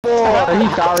Boy, he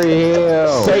sorry as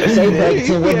hell. Say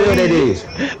Packington, what build that is?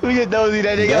 We get nosy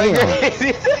that nigga like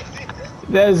crazy.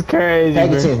 That's crazy,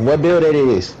 Packington, what build that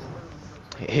is?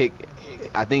 Hick,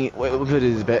 I think what build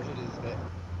is bet?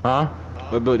 Huh?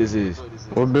 What build this is?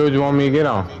 What build you want me to get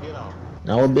on?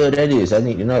 Now what build that is? I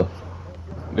need to know.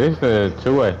 This is a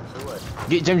two-way.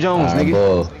 Get Jim Jones, Alright,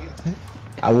 nigga. boy.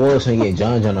 I was gonna get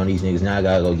John on these niggas. Now I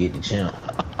gotta go get the champ.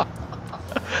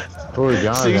 Who is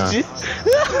John? 60?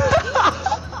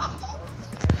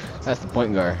 That's the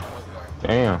point guard.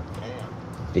 Damn.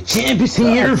 The champ is I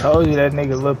here. told you that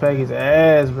nigga look back his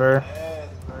ass, bro.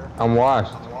 I'm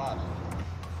washed.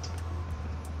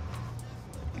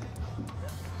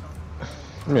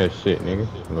 Give me that shit, nigga.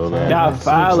 Little ass. Y'all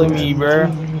following me, bro.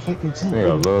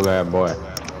 Nigga, little ass boy.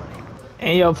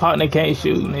 And your partner can't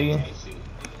shoot, nigga.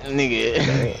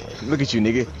 Nigga. Look at you,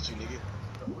 nigga.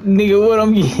 Nigga, what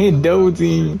I'm getting double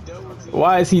team?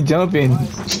 Why is he jumping?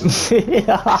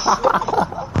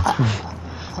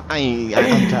 I'm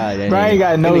tired. Bro, I ain't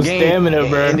got no stamina,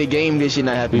 bro. In the game, this shit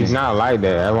not happening. He's not like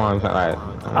that. That's why I'm like.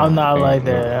 I'm not like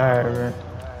that. Alright, bro.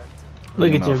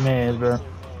 Look at your man, bro.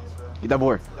 Get that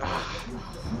board.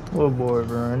 What board,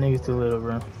 bro? Nigga's too little,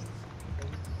 bro.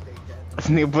 This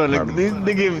nigga put like this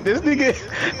nigga.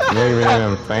 Nigga in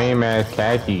them same ass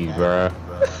khakis, bro.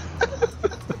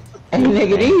 Hey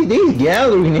nigga, these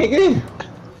gallery nigga.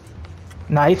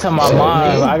 Nah, he talking about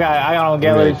mine. I got on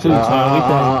gallery too, twin. We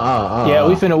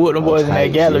finna whoop them boys in that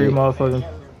gallery, motherfucker.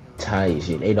 Tight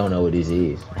shit. They don't know what this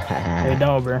is. They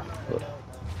don't, bro.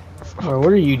 Bro,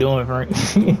 what are you doing, Frank?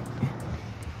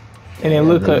 And then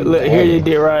look, here they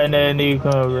did right in that nigga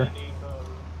come, bro.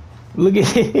 Look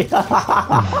at it.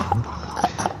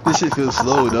 This shit feels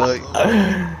slow, dog.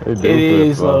 It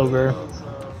is slow, bro.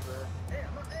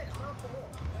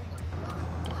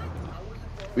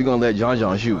 We gonna let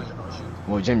John shoot.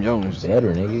 Well, Jim Jones.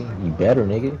 Better nigga. You better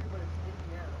nigga.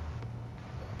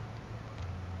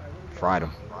 Fried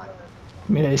him. Give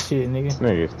me that shit, nigga.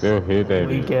 Nigga still hit that.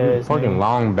 Weak ass, fucking nigga.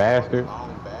 long bastard.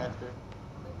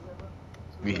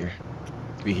 We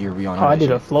here. We on. Oh, I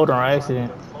did a floater on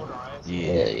accident.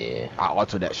 Yeah. I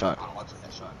auto that shot.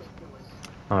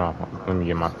 Hold on, let me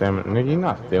get my stamina. Nigga, you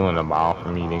not stealing the ball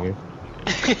from me, nigga.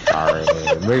 Sorry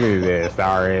ass. Look at that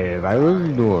sorry ass. Like, what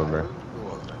you doing, bro?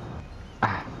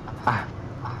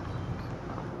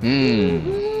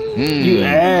 You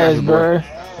ass, bro.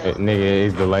 Nigga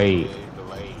is delayed.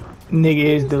 Nigga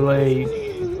is delayed.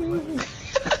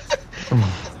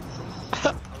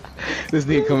 This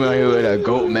nigga coming out here with a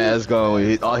goat mask on,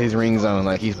 with all his rings on,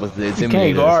 like he's supposed to You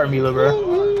intimidate can't us. guard me, little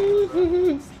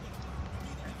bro.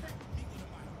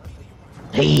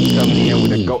 He's coming in here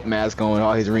with a goat mask on,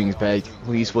 all his rings packed.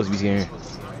 Who you supposed to be seeing?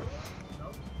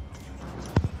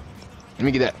 Let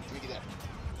me get that.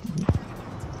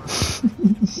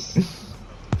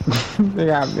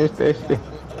 Nigga, I missed that shit.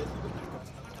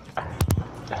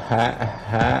 I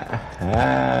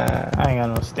ain't got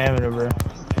no stamina, bro.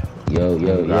 Yo,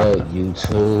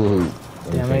 YouTube.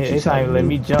 Damn, it's not even letting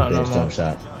me jump no Best more. jump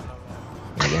shot.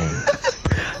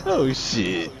 Oh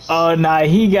shit. Oh, nah,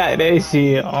 he got that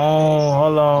shit on.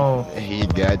 Hold on. He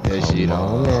got that shit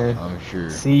on, I'm sure.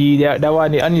 See, that's why I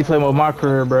need to play more my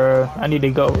career, bro. I need to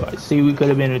go. See, we could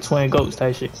have been the twin goats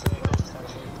type shit.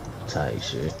 Tight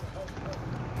shit.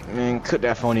 Man, cut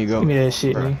that phony go. Give me that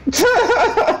shit, man.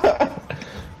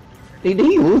 Did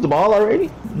he lose the ball already?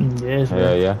 Yes,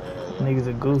 bro. Yeah. Niggas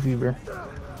are goofy, bro.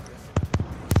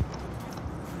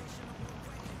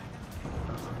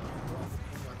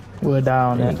 We'll die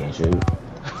on He that. can't shoot.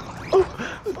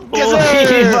 Yes, Oh,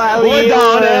 sir. he probably We're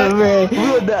down is, that.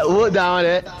 bro. We're down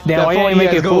that. Damn, why you ain't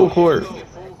make it full court?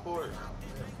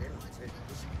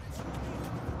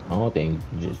 I don't think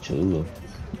just two.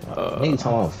 Nigga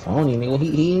talking about phony, nigga.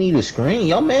 He need a screen.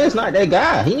 Your man's not that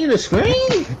guy. He need a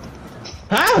screen.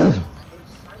 How?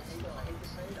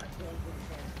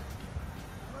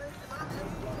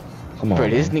 Come on, Bro,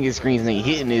 this man. nigga screens ain't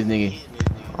hitting this nigga.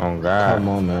 Oh God. Come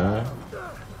on, man.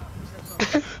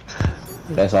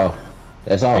 That's all.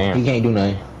 That's all. Damn. He can't do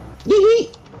nothing. Yee.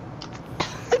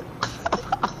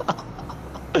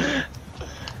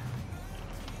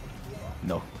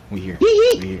 No, we here.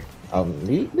 Yee. We here.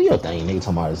 Do your thing, nigga.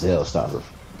 Talking about a Zell stopper.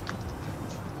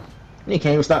 Nigga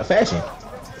can't even stop fashion.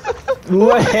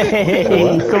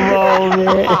 Wait, come on,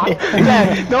 man.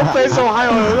 Yeah, don't play so high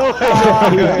on him. Don't play so high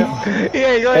on him.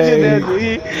 Yeah, go ahead,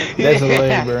 That's a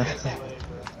lame, bro.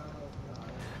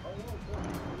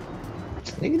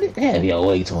 Nigga, have your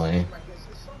way, twin.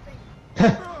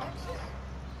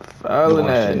 Following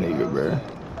that nigga, bro.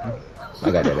 I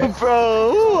got that back.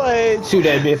 Bro, what? Shoot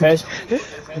that bitch, fast.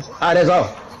 Ah, that's all.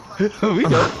 We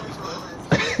go.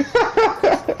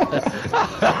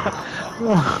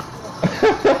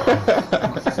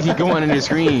 He going in the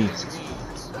screen.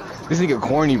 This nigga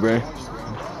corny, bro.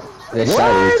 That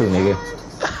shot is too, nigga.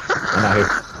 I'm out here.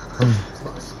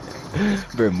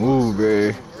 Bro, move,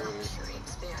 bro.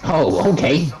 Oh,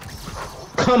 okay.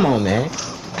 Come on, man.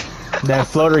 That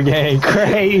floater game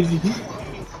crazy.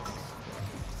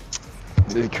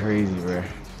 This is crazy, bro.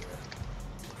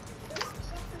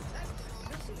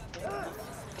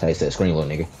 Taste that screen, little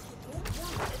nigga.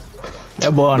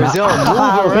 That boy on the Brazil, move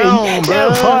island. around, bro. That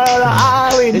boy on the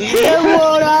island. That boy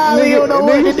on the island. You don't know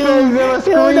what to do. You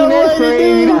don't know what to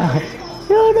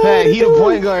do. Pat, he the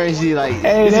point guard and shit, like.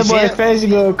 Hey, that boy fashion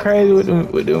go crazy with the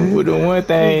one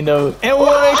thing though. And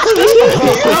one.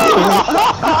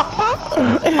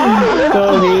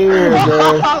 Come here,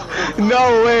 bro.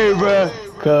 No way, bro.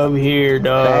 Come here,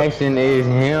 dog. Fashion is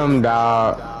him,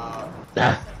 dog.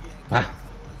 Hey.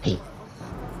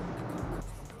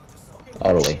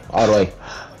 All the way.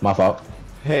 My fault.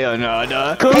 Hell no,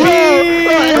 dog. Come here.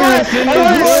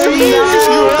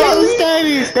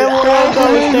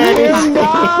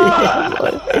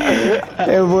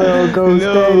 That boy on go No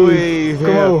steady. way.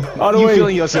 Come on, all the You way.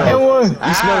 feeling yourself? And one.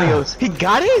 You smelling yourself? He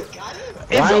got it?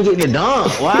 Why I ain't get the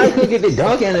dunk? Why I couldn't get the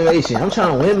dunk animation? I'm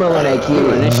trying to windmill on that kid.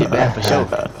 That shit bad for sure.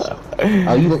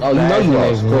 Oh, you know you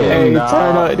lost. Cool. Hey,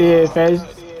 turn up there, fashion.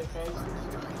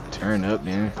 Turn up,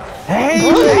 man. Hey,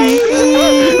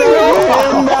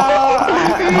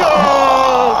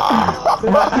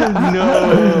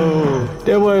 No.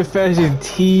 that boy fashion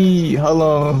T. Hold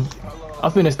on.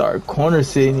 I'm finna start corner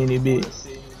sitting in it,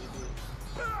 bitch.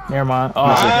 Never mind.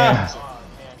 Oh, damn.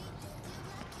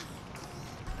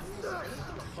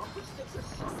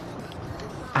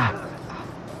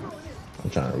 I'm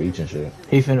trying to reach and shit.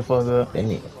 He finna fuck up. That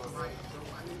nigga,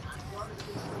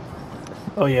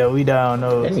 Oh yeah, we down that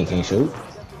those. nigga can't shoot.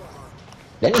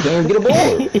 That nigga can't even get a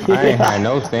board. I ain't had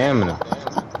no stamina.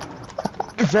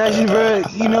 Fashion, bro.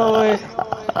 You know what?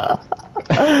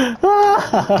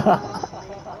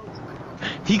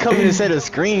 He coming to set a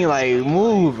screen, like,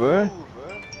 move, bro.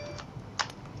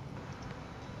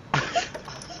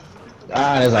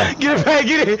 That's like, Get it back,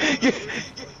 get it.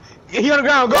 He on the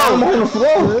ground, I'm go. on the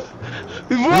floor.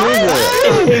 What?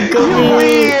 You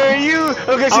weird, you.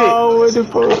 Okay, shit. Oh, what the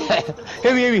fuck?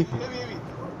 Hit me.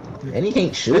 And he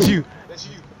can't shoot. That's you.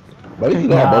 Bro, we can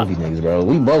go both these niggas, bro.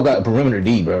 We both got perimeter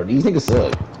D, bro. These niggas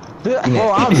suck.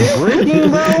 Oh, I'm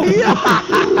drinking, bro.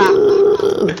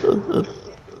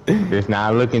 It's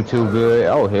not looking too good.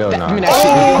 Oh, hell no. Give me that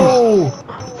shit. Oh!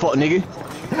 Fuck, nigga.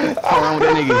 Fuck around with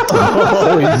that nigga.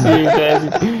 Holy shit,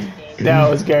 fashion. That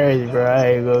was crazy, bro.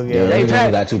 I ain't gonna get Yeah, it. Hey, we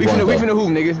Pat, got 2 we points, finna though. hoop,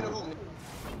 nigga.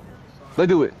 Let's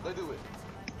do it.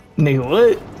 Nigga,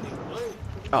 what?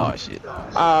 Oh, shit.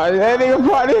 That nigga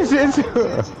brought this shit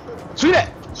too. Shoot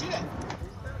that.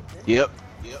 Yep.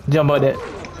 Jump on that.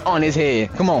 On his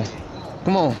head. Come on.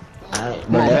 Bro.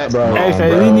 Hey,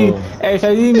 fam, we need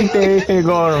that finna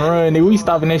go on a run, nigga. We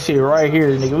stopping that shit right here,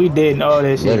 nigga. We dead and all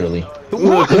that shit. Literally.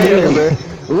 Look, Literally.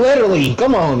 Literally.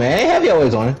 Come on, man. Have your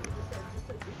always on.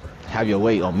 Have your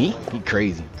weight on me? He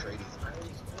crazy.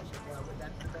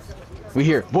 We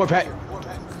here. Boy, Pat.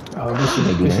 Oh, this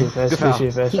shit, this shit fast, this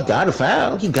shit fast. He got a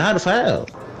foul. He got a foul.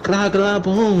 Kla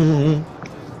boom.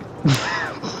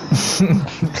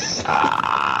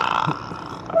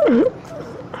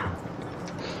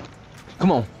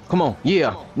 Come on.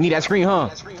 Yeah. Need that screen, huh?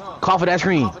 Call for that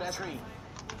screen.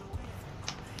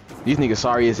 These niggas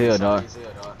sorry as hell, dog.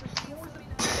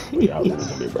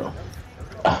 Bro.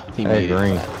 He Hey, made it.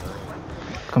 Green.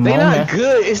 Come They on, not man.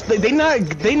 good. They not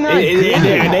good. They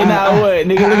not what?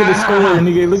 Nigga, look at the score,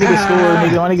 nigga. Look at the score,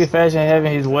 nigga. My nigga Fashion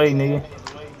having his way, nigga.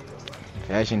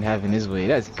 Fashion having his way.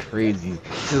 That's crazy.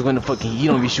 This is when the fucking he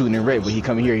don't be shooting in red, but he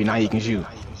come here, now he can shoot.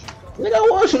 Nigga, I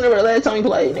was shooting the last time he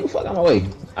played. Nigga, fuck out my way.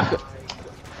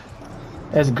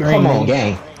 That's green. Come on, nigga.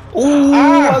 gang. Ooh,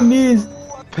 I missed.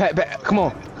 Pat, come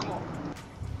on.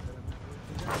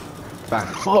 Bang.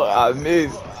 Fuck, I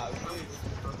missed.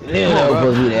 Nigga, that was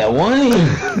supposed to be that one.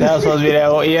 That was supposed to be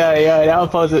that one. Yeah, that was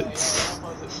supposed to.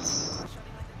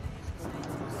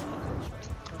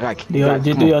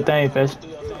 Just do your thing, Fashion.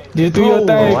 Just do your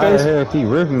thing, Why the Fashion. hell keep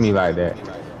ripping me like that?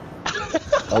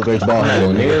 Oh, great ball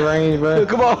handle, nigga. Mid range, bro.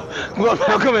 Come on,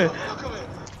 come in.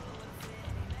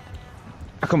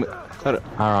 Hold up.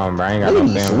 Hold on, bro. I ain't got Look no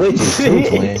at these stamina. switches too,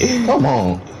 twin. Come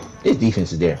on. This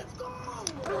defense is there.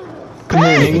 Come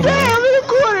here, nigga. Damn, in the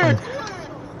corner.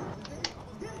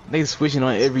 They switching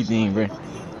on everything, bro.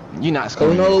 You not Oh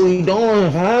scoring. no, what you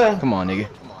doing, huh? Come on, nigga.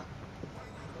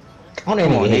 On that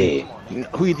Come on, nigga head.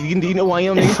 nigga. You know who I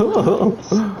am, nigga?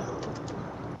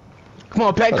 Come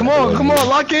on, Pat. Come on.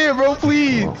 Lock in, bro,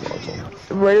 please.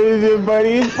 Crazy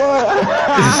buddy fuck.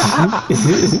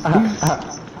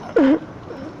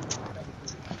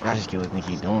 Fast Killer think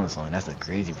he doing something. That's a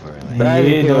crazy part. Like, Fast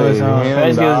He Killer doing is something.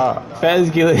 him, dog.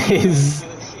 Fast Killer is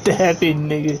stabbing,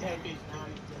 nigga.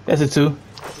 That's a 2.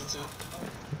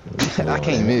 I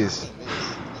can't miss.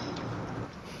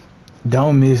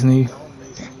 Don't miss, nigga.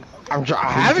 I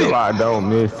have it. I don't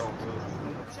miss.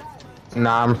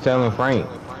 Nah, I'm selling Frank.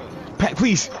 Pat,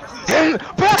 please. Pat!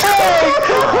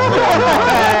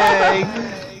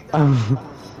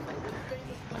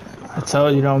 I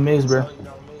told you don't miss, bro.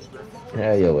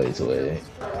 Yeah, your way to it.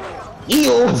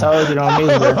 I told you don't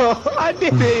miss, bro. I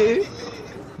did it.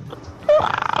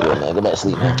 Yeah, man, go back to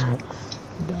sleep, man.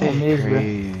 Don't miss, bro.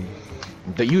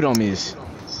 But you don't miss.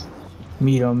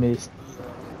 Me don't miss.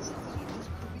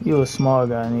 You a small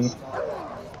guy, nigga.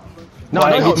 No,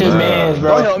 Why, don't help get your me. mans,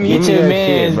 bro. Don't help me. Get Give me your that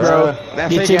mans, shit, bro. bro. That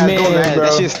Get fake your ass gold, mans, that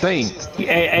bro. shit's thing.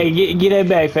 Hey, get that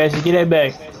back, Fashion. Get that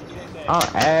back.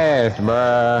 I'm ass,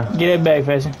 bruh. Get that back,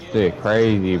 Fashion. Shit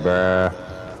crazy, bruh.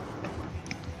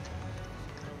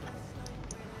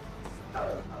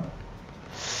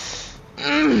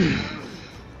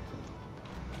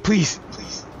 Please.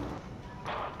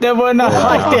 That boy not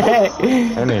like that.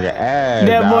 That nigga ass,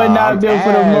 That boy dog. not I'm built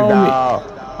for the ass, moment. dog.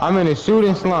 I'm in a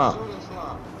shooting slump.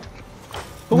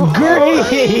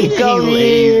 Great, come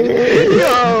here.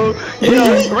 Yo,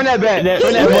 run that back. That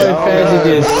Run boy that back. Fashion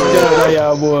just stuck on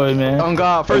y'all boy, man. On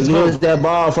God, First first use vote. that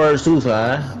ball first, too,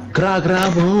 fine. Gra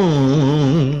gra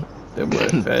boom. That boy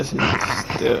Fashion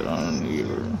still on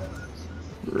nigga,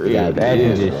 bro. Yeah, That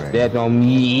is, just right. stepped on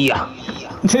me.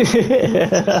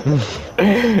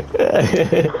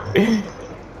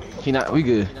 He not. We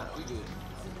good.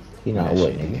 He not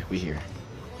what, nigga? We here.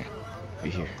 We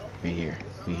here. We here.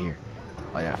 We here.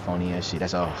 All that phony ass shit.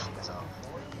 That's all.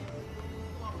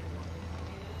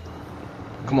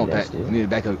 Come on, That's Pat. it. We need to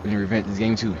back up and revenge this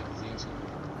game too.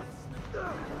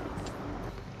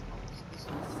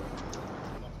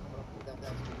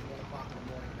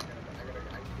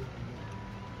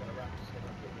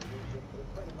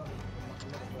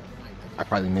 I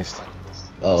probably missed.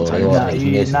 Oh, they Nah, all Nah, make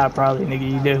you miss. not probably, nigga.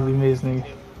 You definitely missed, nigga.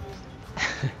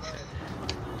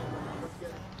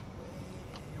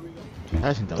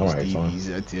 Imagine those Alright, fine.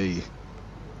 TVs, I tell you.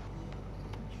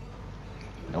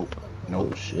 Nope. Oh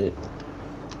Nope. shit.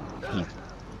 He-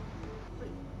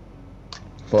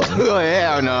 Fuck me. Oh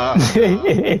hell no.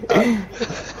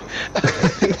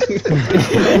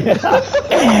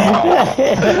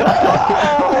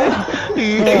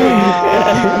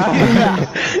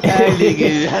 That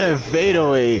nigga had a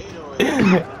fadeaway.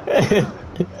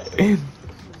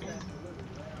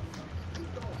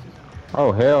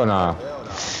 Oh, hell nah.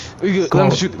 We good. Let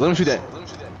him shoot. Let him shoot that.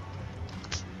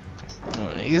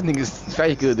 Oh, these niggas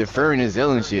try to deferring his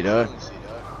L and shit,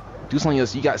 do something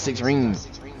else. You got 6 rings.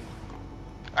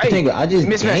 Hey, Nigga, I just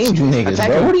mismatch. gamed you niggas, Attack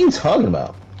bro. him. What are you talking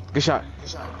about? Good shot.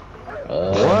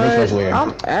 What?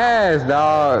 I'm ass,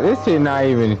 dog. This shit not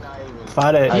even.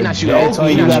 Fight that. He not shooting. That's why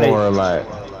He you not gotta. more like.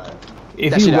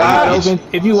 If That you shit wide out. open,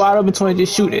 if you wide open 20,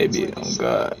 just shoot that bitch. Oh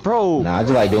God. Bro. Nah, I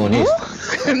just like doing this.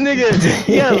 Nigga.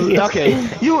 Yeah, okay.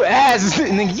 You ass.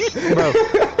 Nigga, you. Bro.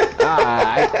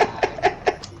 Alright.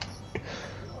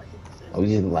 We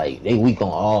just like they weak on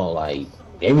all like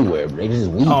everywhere, bro. They just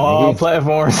weak. On all nigga.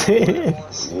 platforms.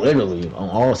 Literally on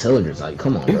all cylinders. Like,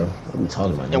 come on, bro. What are we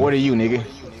talking about? And what are you, nigga?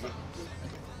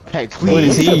 Hey, What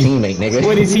please. is What's he? your teammate, nigga?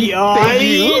 What is he? Oh, Thank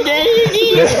you.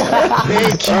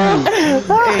 Thank you.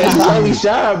 That's his only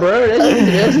shot, bro.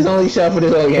 That's his only shot for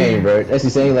this whole game, bro. That's the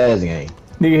same last game.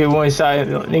 Nigga hit one shot.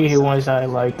 Nigga hit one shot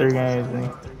in like 3 games.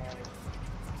 Nigga.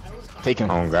 Take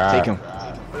him. Oh, God. Take him.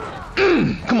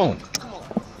 Come on.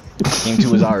 Game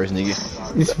 2 is ours, nigga.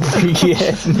 This freaky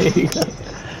ass nigga.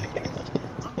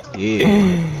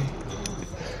 Yeah.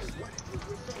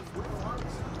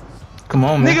 Come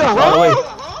on, man. Nigga, All the way. run!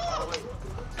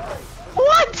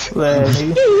 What? Lad,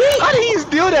 nigga. How did he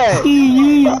steal that? Ski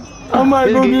yee. I might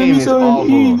This go get game me is some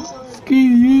to eat. awful. Ski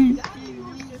yee.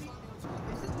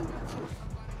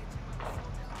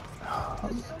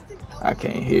 I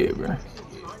can't hit, bro.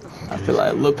 I feel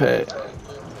like Lil Pat.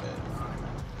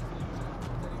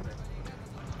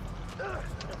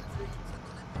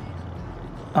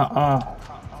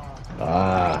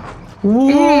 Ah,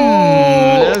 Woo!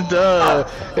 That's done.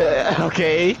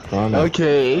 Okay. Calm down.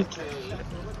 Okay.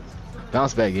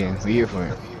 Bounce back in. We here for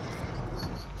him.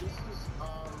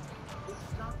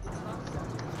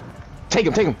 Take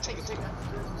him. Take him.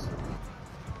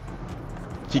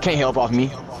 He can't help off me.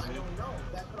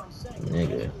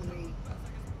 nigga.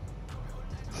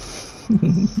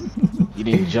 You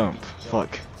didn't jump.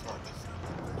 Fuck.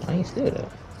 I ain't still though.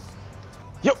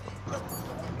 Yep.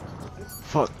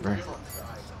 Fuck, bro.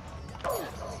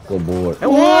 Good board.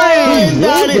 And one!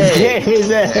 Nah, this game is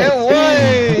ass. And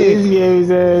This one! game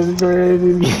is ass, bro.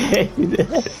 This game is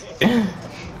ass.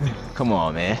 Come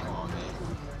on, man.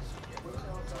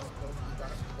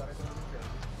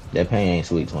 That pain ain't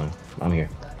sweet, twin. I'm here.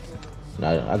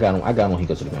 No, I got him. I got him when he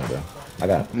goes to the ground, bro. I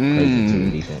got crazy team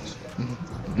defense.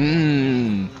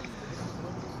 Mmm.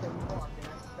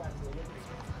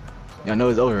 Y'all know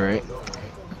it's over, right?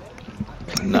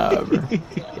 Nah, bro.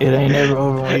 It ain't never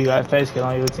over when you got Fesco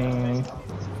on your team.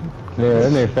 Yeah,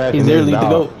 that nigga fast. He's literally the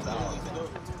GOAT.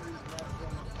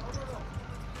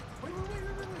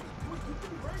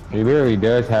 He literally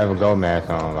does have a gold mask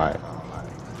on, like.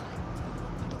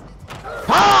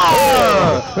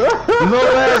 Ah!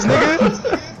 Little ass nigga.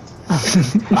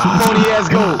 Phony ass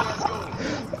goat.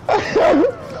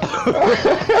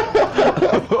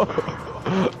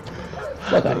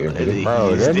 Fuck out here, nigga.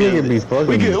 Bro, that nigga be fucking.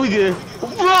 We good.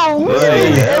 Bro,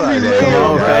 Hey, every come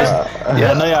on, bro. Fesco.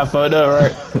 Yeah, I know y'all fucked up,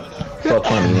 right? Fuck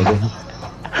funny, nigga.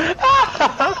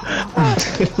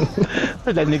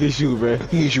 Let that nigga shoot, bro.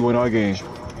 He can shoot in our game.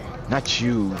 Not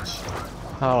you.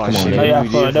 Oh, on, shit. nigga. know y'all You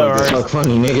did fucked up, fuck right? Fuck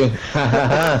funny,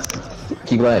 nigga.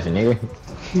 Keep laughing, nigga.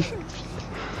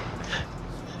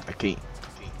 I can't.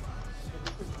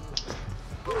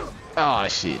 Oh,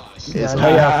 shit. Yeah, I know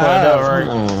y'all fucked up, Come right?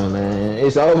 on, man.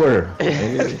 It's over.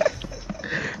 nigga.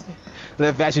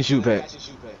 Let Fashion shoot, Pat.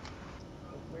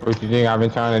 What you think I've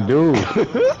been trying to do?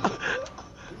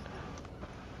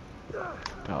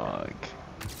 Dog.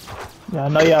 Yeah, I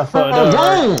know y'all fucked up,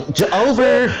 right?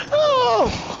 Over. Oh,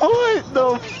 what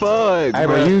the fuck, Hey,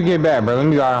 bro, you get back, bro. Let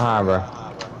me go out high, bro.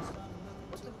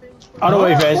 All the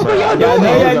way, Fashion. Bro, Y'all y'all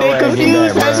know y'all know they y'all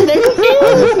confused, get back, Fashion. bro. They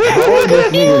confused. Hold this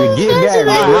nigga to get back,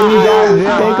 bro. Let me go out They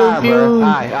high, bro. confused.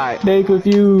 Alright. They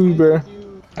confused, bro.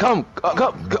 Come.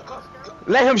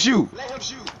 Let him shoot.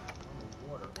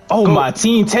 Oh, my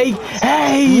team take.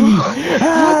 Hey! What the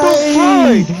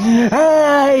Hey! fuck?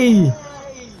 Hey!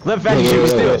 Let Fashion Yo, shoot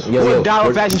yo, still. yo, yo, Dollar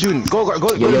word- Fashion shooting. Go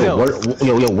to Zell.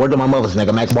 Word to my mothers,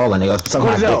 nigga. Max Baller, nigga. Suck Go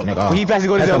my to dick, Zell. nigga. When he passes,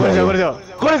 go to Zell. Go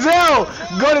to Zell.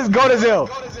 Go to Zell.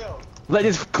 Let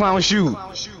this clown shoot.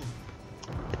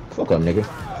 Fuck up, nigga.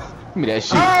 Give me that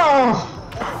shit.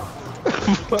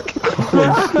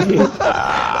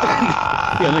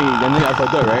 That nigga I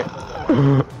fucked up,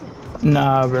 right?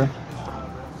 Nah, bro.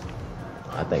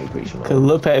 I think you're pretty smart. Cause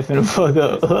Lil Pat finna fuck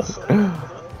up.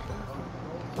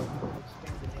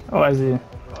 Oh, I see.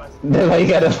 That's why you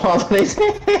gotta follow this.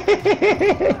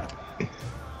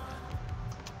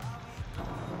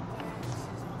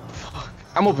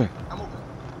 I'm open.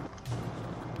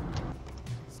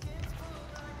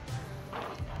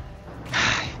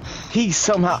 He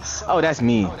somehow. Oh, that's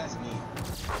me.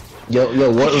 Yo,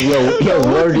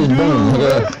 word is boom,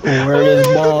 nigga. Word is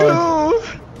born.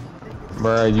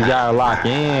 Bro, you gotta lock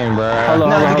in, bro. Hold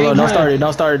Nah, the on. game Don't plan. start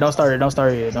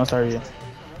it yet.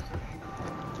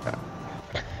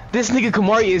 This nigga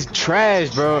Kamari is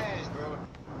trash, bro.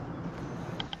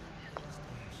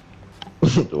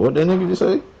 What that nigga just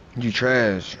say? You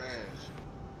trash.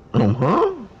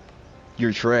 Huh?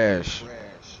 You're trash.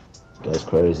 That's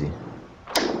crazy.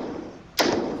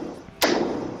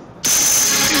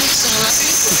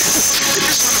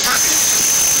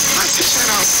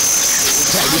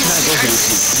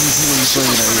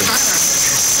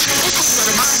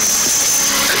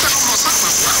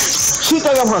 She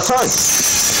thought I'm her son.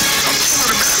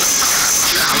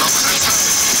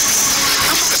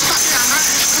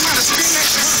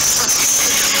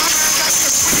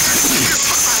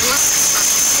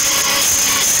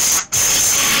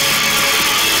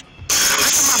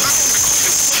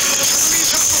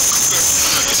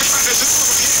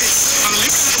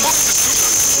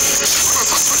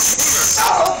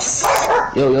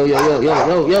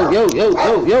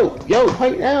 Yo,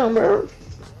 pipe down, bro.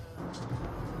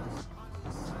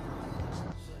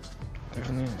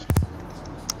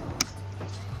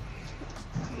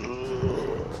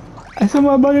 I saw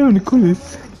my body on the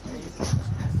coolest.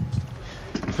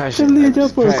 Fashion, Lead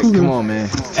up for a Pat, cougar. come on, man.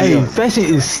 Hey, Fashion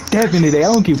is stepping today.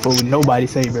 I don't give a fuck what nobody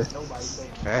say, bro.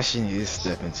 Fashion is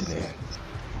stepping today.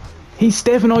 He's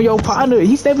stepping on your partner.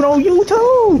 He's stepping on you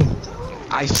too.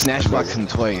 I snatch boxed him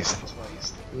twice.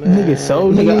 Nigga,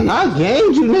 so Nigga, nigga. I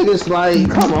gamed you niggas like,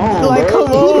 come on, Like, bro.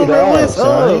 come on, bro. What's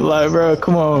up? Son. Like, bro,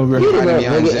 come on, Get bro. it up, Might be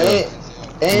on nigga. Zell.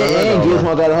 And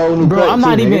Gizmo got a whole new Bro, cut, I'm too,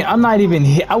 not nigga. even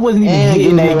hit. I wasn't even And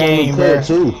hitting Gizmo that got a game, new bro. cut,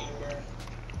 too.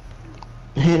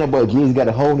 And that boy Giz got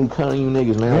a whole new cut on you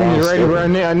niggas, man. Niggas ready, bro.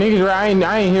 Niggas ready.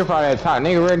 I ain't here for all that talk.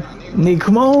 Nigga ready. Nigga,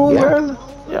 come on, Yeah. bro.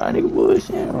 Y'all nigga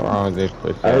bullshit. What's wrong with this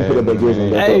pussy? I didn't put up that Giz in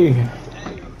there. Hey,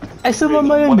 I saw my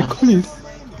money on the coolest.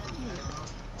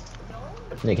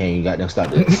 Nigga can't even goddamn stop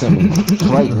the simple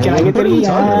plate. Can I get What to are you the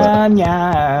talking about? yum?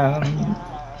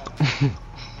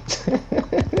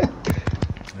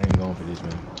 I ain't going for this,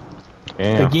 man.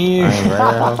 Damn. Again. I ain't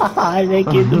ready. I make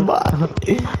it the box.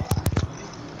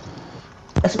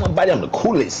 That's my body on the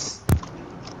coolest.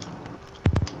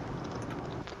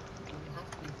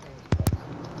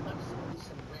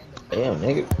 Damn,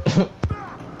 nigga.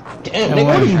 Damn, nigga,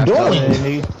 what are you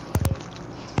doing?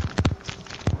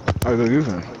 I go do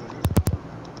something.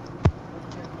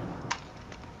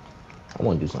 I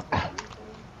want to do something.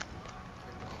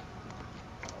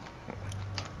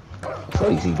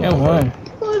 What is he doing, And bro? one.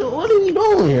 What are you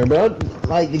doing here, bro?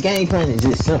 Like, the game plan is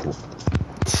just simple.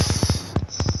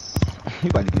 He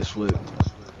about to get slipped.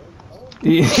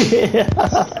 Yeah.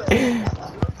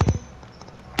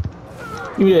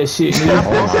 Give me that shit, nigga. I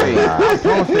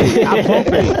pump fake.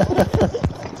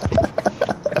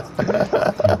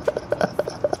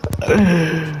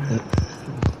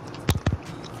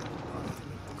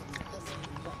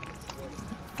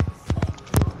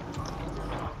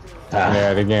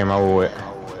 Yeah, the game over with.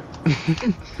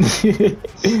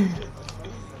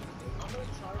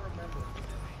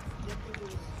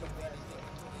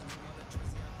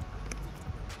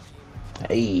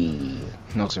 Hey.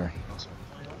 No, sir.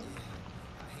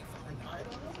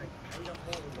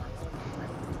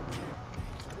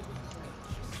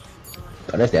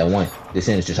 Oh, that's that one. The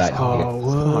sentence just like, Oh,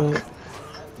 what?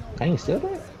 I ain't still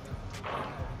there.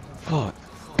 Fuck.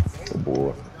 Oh,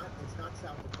 boy.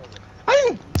 I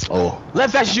ain't. Oh.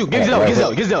 Left fast shoot. Get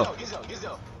Gizzo.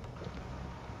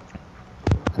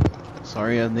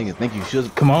 Sorry, I think you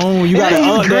should. Come on, you gotta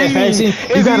up that fashion.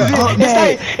 You gotta up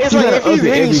that. It's You like gotta if he's up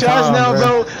it hitting every shots time, now,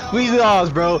 bro. we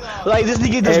lost, bro. Like this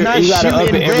nigga does not You gotta shoot up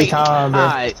and it every break. time, bro.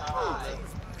 Alright.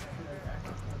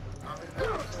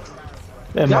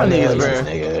 That Y'all my niggas, nigga. bro.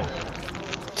 Nigga.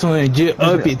 Twin, just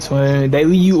up it, twin. They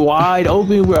leave you wide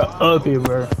open, bro. Up it,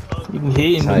 bro. You can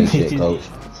hit in them Tight shit, bitches. coach.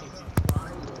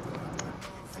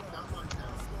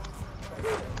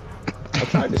 I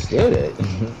tried to steal that.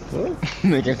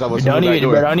 Nigga can't stop us Don't from the back even,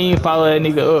 door. bro. Don't even follow that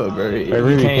nigga up, bro. They You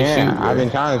really can't can't. shoot, bro. I've been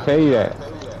trying to tell you that.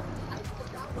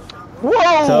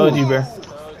 Whoa! Told you, bro.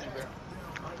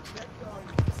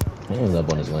 He ends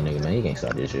up on this one nigga, man. He can't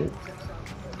stop this shit.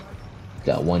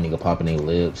 Got one nigga popping their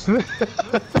lips. Yeah.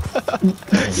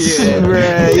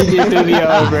 Bruh, he just threw me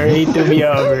over. He threw me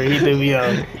over. He threw me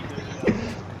over.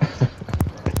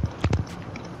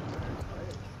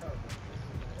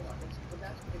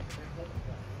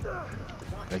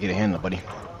 Gotta get a handle, buddy.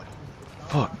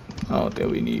 Fuck. I don't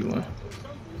think we need one.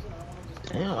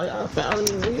 Damn, I found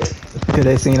him, nigga. Cause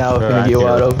they seen I was finna get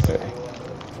wide open.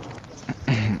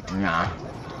 Nah.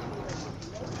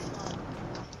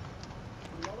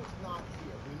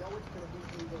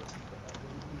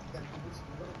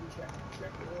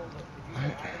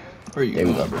 Where you There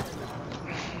we going, go. bro?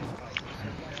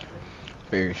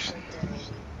 Bears.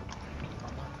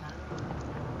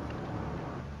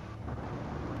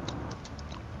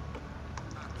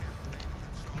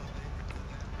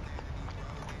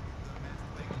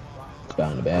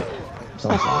 Down the back.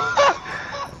 Something.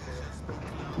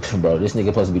 Bro, this nigga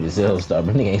supposed to be the sales star,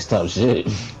 but nigga ain't stop shit.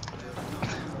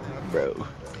 Bro.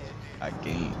 I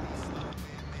can't.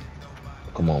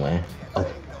 Come on, man. Oh,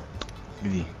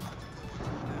 Easy.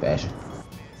 fashion.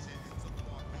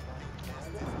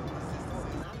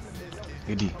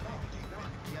 Good D.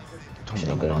 Shit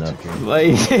ain't good enough.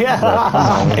 Like, hey,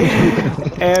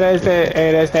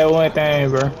 that's that one thing,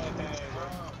 bro.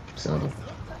 Simple.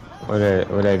 What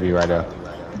that be right there?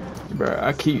 Bro,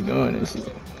 I keep doing this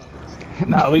shit.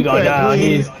 Nah, we go down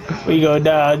this. We go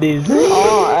down this.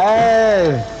 Oh,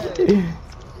 ass!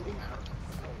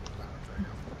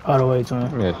 All the way, twin.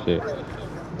 Give me that shit.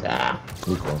 Ah,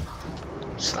 we cool.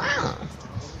 Slam.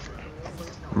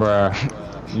 Bruh,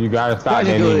 you gotta stop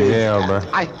that nigga hell, bruh.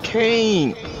 I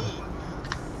can't.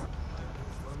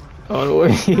 All the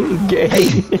way.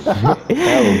 Gay.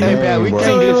 Hey, man, we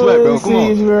can't get swept, bro. Come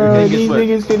on. Bro. We can't get These swept.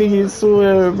 niggas finna get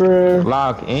swept, bro.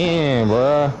 Lock in,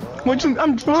 bruh. What you?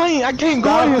 I'm trying. I can't go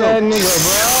Stop here. that nigga,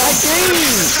 bruh. I can't.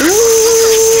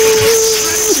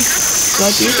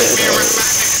 Like you said,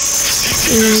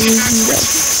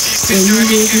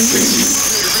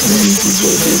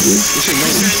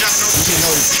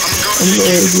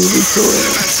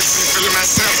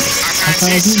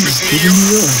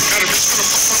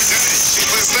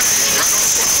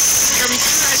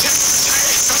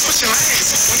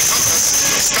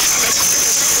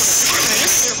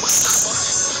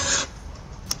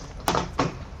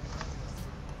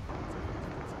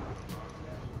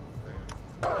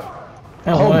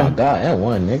 Oh my god,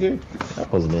 N1, nigga. That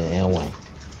supposed to be an N1.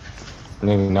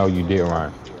 Nigga know you did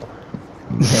right.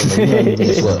 Hey, man, you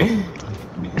getting swept.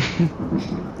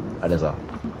 Oh, that's all.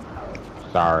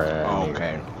 Sorry.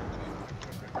 Okay.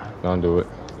 Don't do it.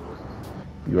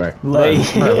 You right. Like,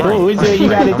 we said you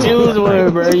gotta choose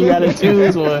one, bro. You gotta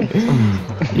choose one.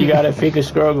 You gotta pick a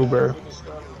struggle, bro.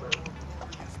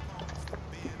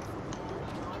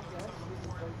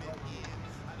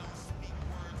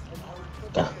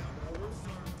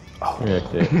 Yeah,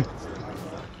 shit.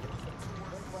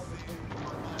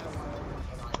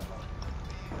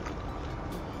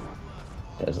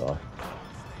 That's all.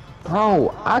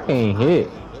 Bro, I can't hit.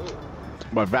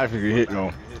 My back figure hit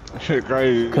though. Shit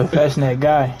crazy. Confessing that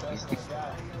guy.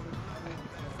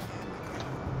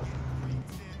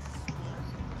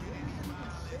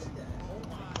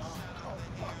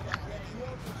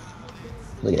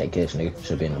 Look at that catch, nigga.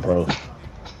 Should be in the pros.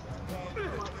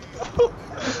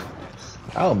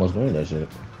 I almost win that shit.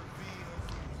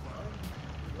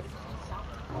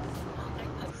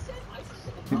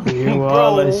 We hear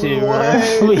all that shit,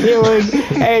 bro. We hear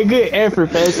hey, good effort,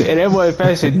 Fashion. And that boy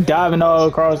Fashion diving all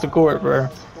across the court, bro.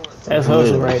 That's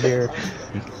hustle right there.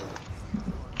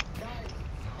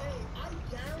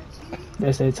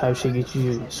 That's that type of shit get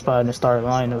you spot in the starting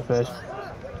lineup, Fashion.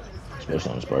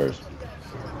 Especially on the Spurs.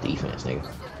 Defense,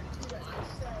 nigga.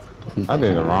 I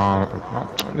did it wrong.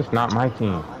 It's not my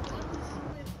team.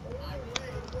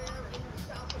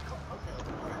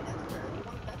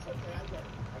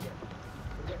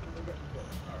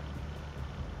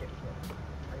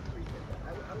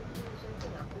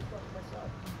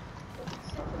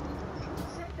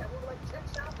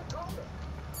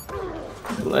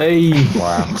 Hey,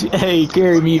 Wow. hey,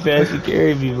 carry me, Fashion.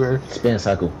 Carry me, bro. Spin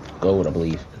cycle. Gold, I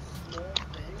believe.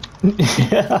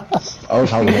 Oh,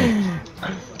 it's Halloween.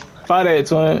 Fight that,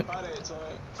 twin.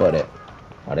 Fuck that.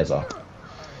 Oh, that's all.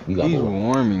 You got He's more.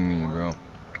 warming me, bro.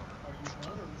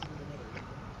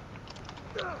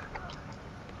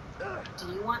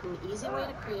 Do you want an easy way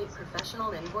to create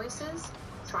professional invoices?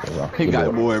 Try Well, He got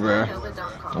the boy, bro.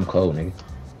 I'm cold, nigga.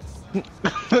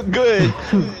 Good.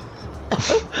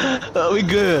 We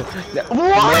good.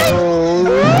 What?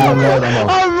 No.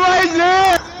 I'm right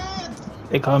there.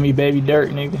 They call me Baby Dirt,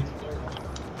 nigga.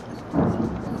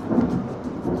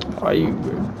 Why you,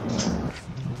 bro?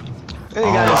 They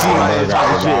gotta see my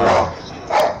talking shit,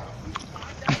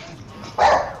 bro.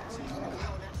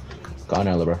 Go on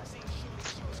now, bro.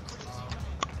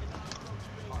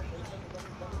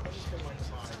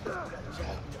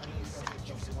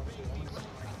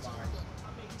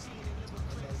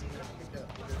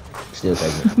 Still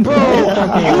taking. Bro, you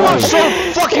are so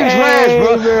fucking trash,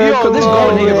 bro. Yo, this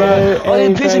gold nigga, bro. Oh,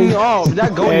 they pissing me off.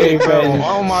 That gold nigga, bro.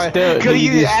 Oh my. Cause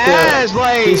he ass,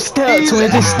 like. Just step,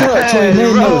 twin. Just step, twin.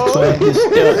 They know, twin. Just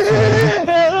step,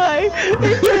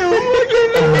 twin.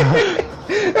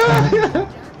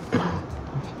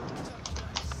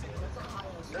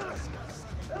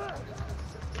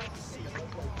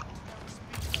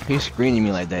 He's screening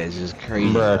me like that. It's just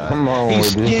crazy. Bruh, come on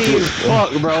He's with skinny this as shit.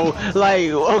 fuck, bro. Like,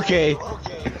 okay.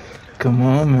 Come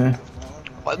on, man.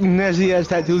 What nasty ass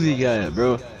tattoos he got,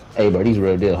 bro? Hey, bro, these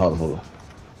real deal hot full.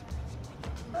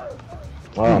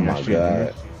 Oh my that shit,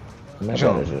 god. Man,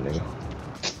 Show that shit, nigga.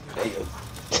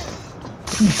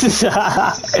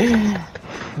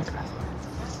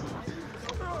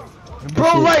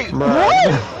 Bro, like,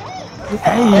 what?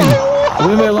 Hey,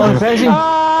 women alone, Fashion.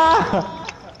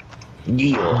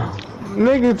 Yeah.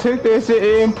 Nigga took that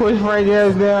shit and pushed right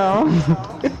ass down.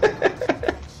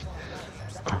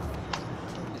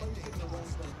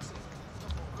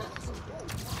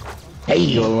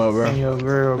 Hey, Go up, bro. Hey, yo,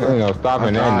 girl, Ain't bro. no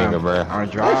stopping that nigga, bro. I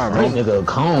drive, that bro. nigga a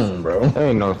cone, bro.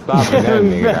 Ain't no stopping that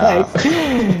nigga. Facts.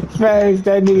 Dog. Facts.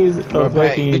 That nigga's a Bro, Pat,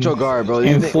 fucking get your guard, bro.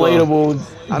 These niggas- well,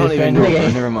 inflatable I don't even know, defender.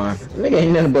 bro. Never mind. Nigga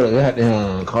ain't nothing but a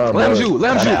goddamn car. Let him bro. shoot.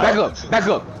 Let him Cut shoot. out. Back up. Back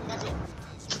up.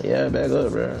 Yeah, back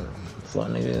up, bro. Fuck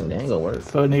nigga, they ain't gonna work.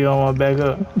 So nigga don't want to back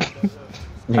up.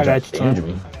 I got you, Injure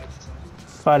twin. me.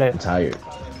 Fight I'm that. tired.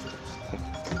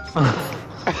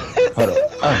 Hold up.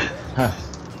 Huh.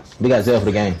 We got Zell for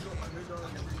the game.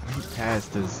 Pass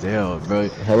the Zell, bro.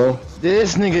 Hello?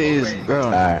 This nigga is, bro.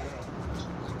 Alright.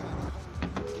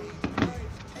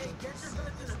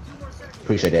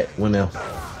 Appreciate that. Windmill.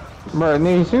 Bro,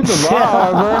 nigga, shoot the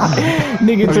ball, bro.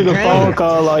 Nigga took a phone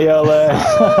call on y'all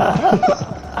ass.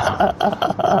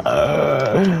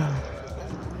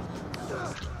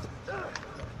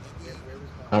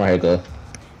 I'm right here, cuz.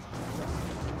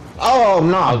 Oh,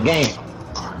 no, game.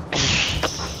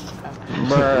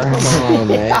 Bruh. Come on,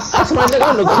 man. That's my nigga,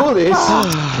 I'm the coolest.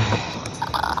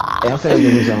 Hey, I'm finna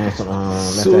give me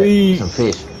Sweet. some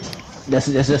fish.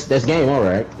 That's game on,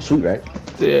 right? Sweet, right?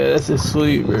 Yeah, that's just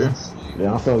sweet, bro.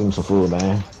 Yeah, I'm finna give me some food,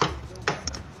 man.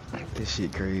 This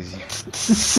shit crazy.